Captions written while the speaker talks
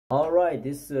Alright,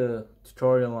 this is a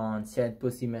tutorial on sad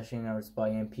bussy meshing errors by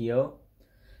MPO.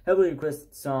 Heavily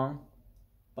requested song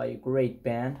by a great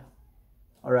band.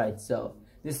 Alright, so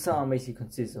this song basically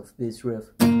consists of this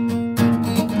riff.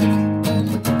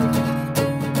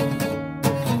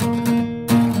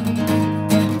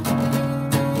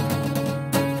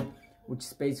 Which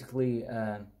is basically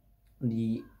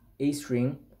the A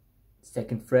string,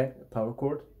 2nd fret, power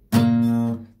chord.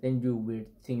 Then you do a weird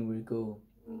thing where you go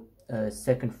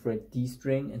 2nd fret D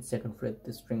string and 2nd fret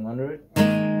the string under it.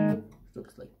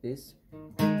 Looks like this.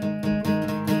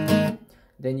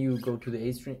 Then you go to the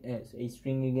A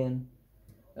string again,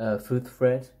 5th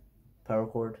fret, power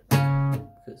chord,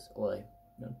 because all I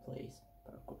don't play is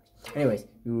power chords. Anyways,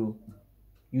 you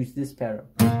use this pattern.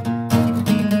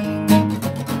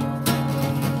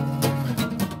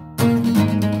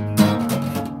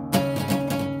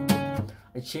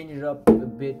 I changed it up a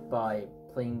bit by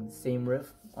playing the same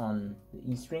riff on the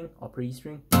E string, upper E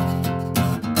string.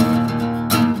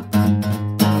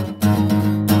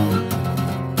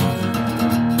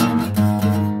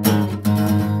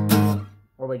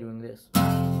 Or by doing this.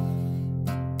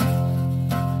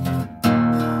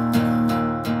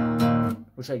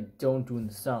 Which I don't do in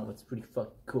the song, but it's pretty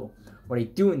fucking cool. What I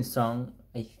do in the song,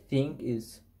 I think,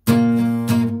 is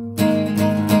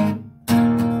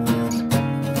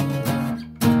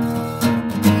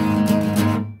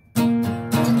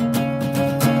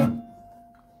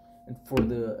for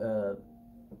the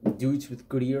dudes with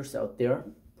good ears out there,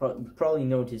 probably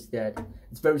noticed that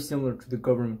it's very similar to the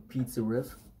government pizza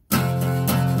riff.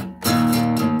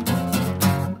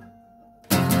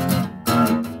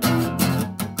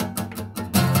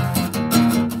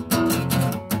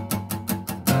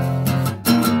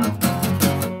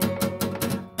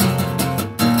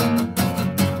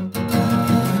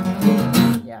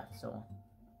 Yeah, so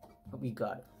hope you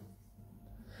got it.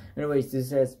 Anyways,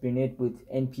 this has been it with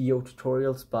NPO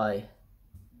tutorials by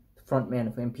the frontman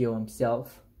of NPO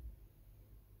himself.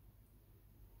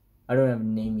 I don't have a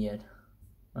name yet.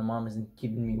 My mom hasn't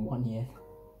given me one yet.